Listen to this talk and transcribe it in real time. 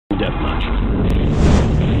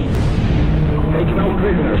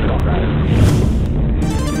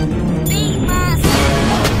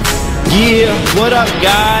Yeah, what up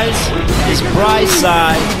guys? It's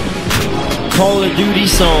Brightside, Call of Duty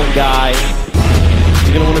song guy.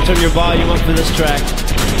 You're gonna wanna turn your volume up for this track.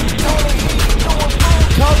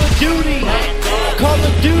 Call of Duty, Call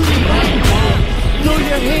of Duty. Throw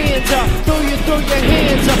your hands up, throw your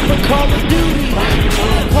hands up for Call of Duty.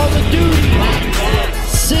 Call of Duty,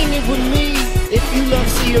 sing it with me if you love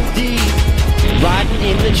COD. Riding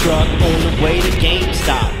in the truck on the way to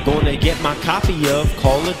GameStop, gonna get my copy of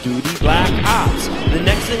Call of Duty Black Ops. The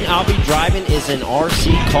next thing I'll be driving is an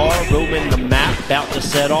RC car, roaming the map, about to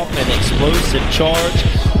set off an explosive charge.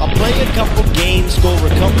 I'll play a couple games, score a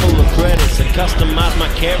couple of credits, and customize my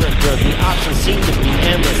character. The options seem to be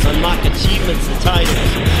endless, unlock achievements and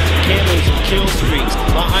titles, camos and kill streaks.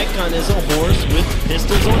 My icon is a horse with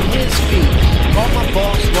pistols on his feet. Called my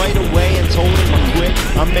boss right away and told him I quit.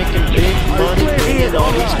 I'm making big money winning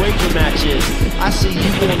all these wager matches. I see you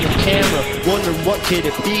on the camera, wondering what could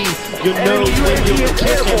it be. You know when you're a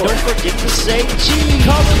kid, and don't forget to say G.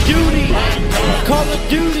 Call of Duty, Call of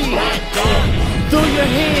Duty. Throw your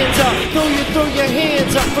hands up, throw your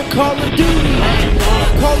hands up for Call of Duty.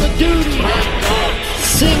 Call of Duty,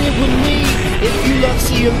 sing it with me if you love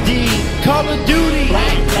COD. Call of Duty,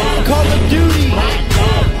 Call of Duty.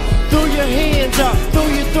 Throw your hands up,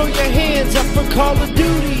 throw your hands up for Call of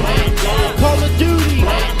Duty. Call of Duty,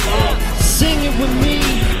 sing it with me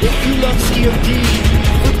if you love COD.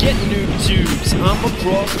 Forget noob tubes, I'm a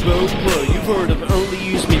crossbow pro. You've heard of only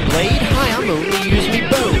use me blade? Hi, I'm only use me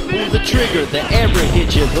bow. Pull the trigger, the arrow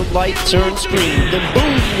hit you, the light turns green. Then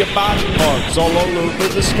boom, your body parts all over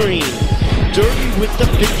the screen. Dirty with the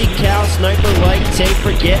 50 cal sniper like tape,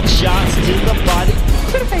 forget shots to the body.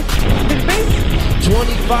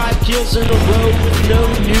 25 kills in a row with no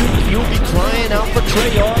nuke. You'll be crying out for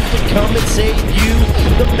Treyarch to come and save you.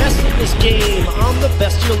 The best in this game, I'm the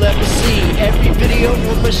best you'll ever see. Every video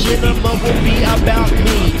on Machinima will be about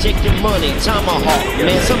me. Take your money, tomahawk,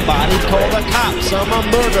 man, somebody call the cops. I'm a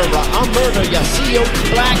murderer, I'll murder ya, COD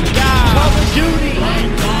black guy. Call of Duty,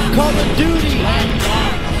 Call of Duty.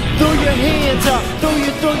 Throw your hands up,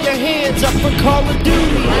 throw your hands up for Call of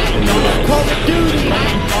Duty. Call of Duty,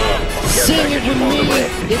 sing it with me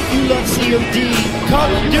if you love COD. Call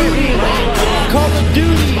of Duty, Call of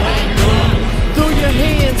Duty. Throw your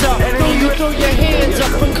hands up, throw your hands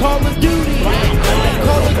up for Call of Duty.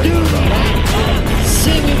 Call of Duty,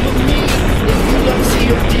 sing it with me if you love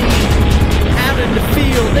COD. Out in the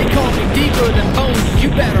field, they call me deeper than bones. You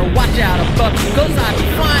better watch out, buck, cause I be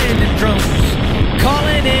flying in drones.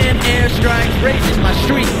 Calling in airstrikes, raising my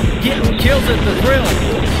streak, getting kills at the thrill,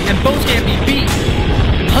 and bones can't be beat.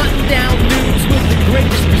 Hunting down noobs with the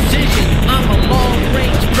greatest precision. I'm a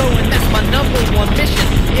long-range pro and that's my #1 mission.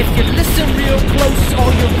 If you listen real close,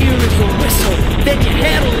 all you'll hear is a whistle. Then your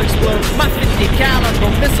head will explode, my 50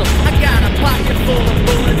 caliber missile. I got a pocket full of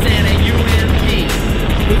bullets and a UMP.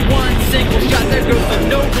 With one single shot, there goes the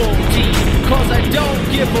noble team. Cause I don't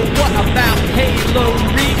give a what about Halo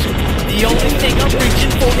Reach. The only thing I'm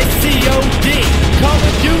reaching for is COD. Call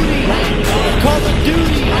of Duty, Call of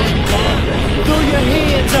Duty. Throw your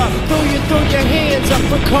hands up, throw your hands up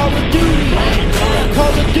for Call of Duty.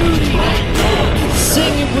 Call of Duty,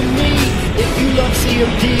 sing it with me if you love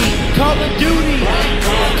COD. Call of Duty,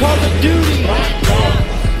 Call of Duty.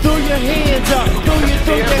 Throw your hands up, throw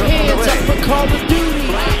your hands up for Call of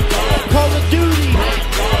Duty. Call of Duty,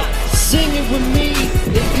 sing it with me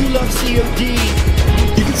if you love COD.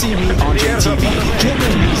 You can see me on JTV,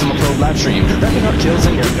 killing news, I'm a pro live stream, wrapping up kills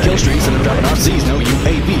and kill streaks, and I'm driving RCs, no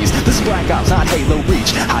UAVs. This is Black Ops, not Halo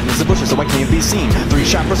Reach. Hiding in the bushes so I can't be seen.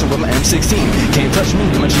 3-shot person with my M16, can't touch me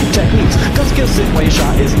with my cheap techniques. Gun skill sit while your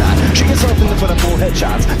shot is not. Shoot yourself in the foot of 4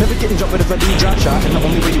 headshots. Never getting jumped if I do drop shot, and the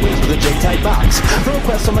only way you win is with a J-type box. For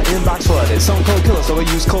requests on my inbox flooded, some cold killer so I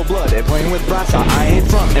use cold blooded. Playing with Brightside, I ain't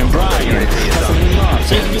front and Brian.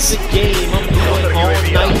 Take me the game, I'm doing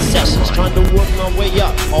all-night sessions, trying to work my way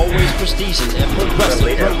up. Always prestiging and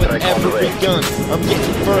progressing, pro with every gun. I'm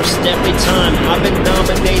getting first every time. I've been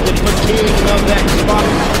nominated for King of Xbox.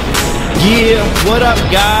 Yeah, what up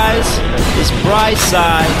guys? It's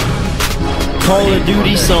Brightside, Call of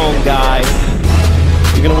Duty song guy.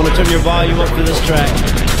 You're gonna wanna turn your volume up for this track.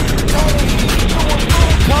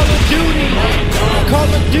 Call of Duty, Call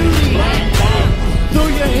of Duty. Throw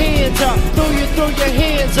your hands up, throw your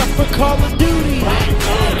hands up for Call of Duty.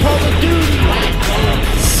 Call of Duty,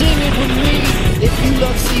 sing it with me if you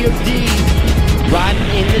love COD. Riding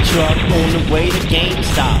in the truck on the way to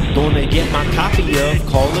GameStop. Gonna get my copy of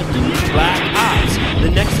Call of Duty Black Ops. The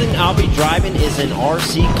next thing I'll be driving is an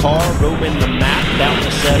RC car, roaming the map, bound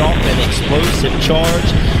to set off an explosive charge.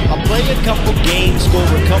 I'll play a couple games, score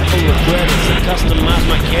a couple of credits, and customize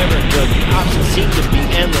my character. The options seem to be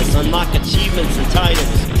endless. Unlock achievements and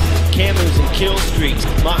titles, camos and kill streaks.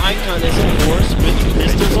 My icon is a horse with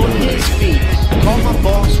pistols on his feet. Called my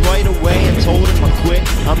boss right away and told him I quit.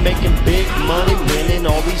 I'm making big money winning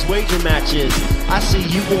all these wager matches. I see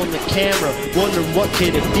you on the camera, wondering what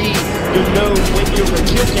could it be. You'll know when you're a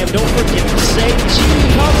kill cam, don't forget to say G.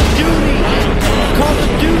 Call of Duty, Call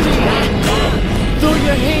of Duty. Throw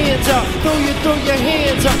your hands up, throw your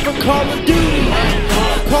hands up for Call of Duty,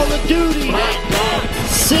 Call of Duty.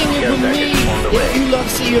 Sing it with me if you love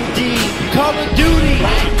COD. Call of Duty,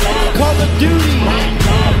 Call of Duty.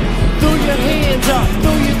 Throw your hands up,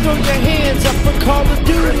 throw your hands up for Call of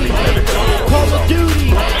Duty, Call of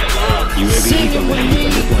Duty. Sing it with me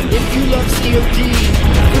if you love COD.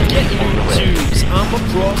 Forget YouTubes, I'm a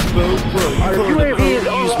crossbow pro. You heard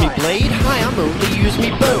the use me blade? Hi, I'm only use me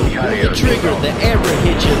bow. Pull the trigger, the arrow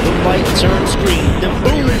hit you, the light turns green. Then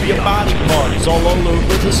boom, your body parts all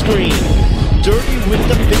over the screen. Dirty with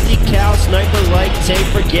the 50 cal sniper like tape.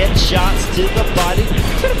 Forget shots to the body.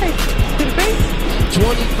 To the face.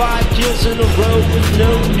 25 kills in a row with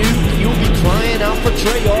no nuke. You'll be crying out for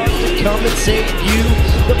Treyarch to come and save you.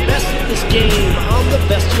 The best of this game, I'm the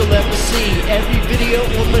best you'll ever see. Every video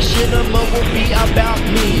on Machinima will be about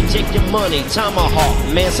me. Take your money,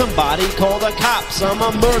 tomahawk. Man, somebody call the cops. I'm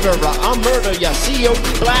a murderer, I'll murder ya. COD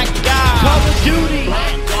Black Guy. Call of Duty,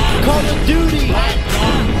 Call of Duty.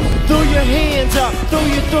 Throw your hands up,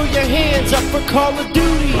 throw your hands up for Call of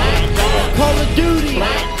Duty, Call of Duty.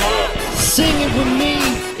 Sing it with me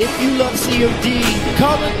if you love COD.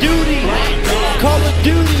 Call of Duty, Call of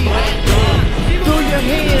Duty. Throw your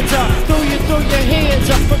hands up, throw your hands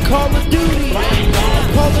up for Call of Duty,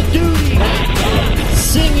 Call of Duty.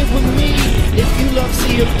 Sing it with me if you love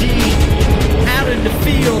COD. Out in the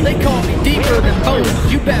field, they call me deeper than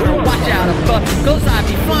bones. You better watch out above, cause I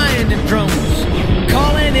be flying in drones.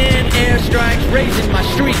 Calling in airstrikes, raising my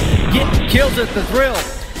streak, getting kills at the thrill,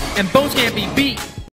 and bones can't be beat.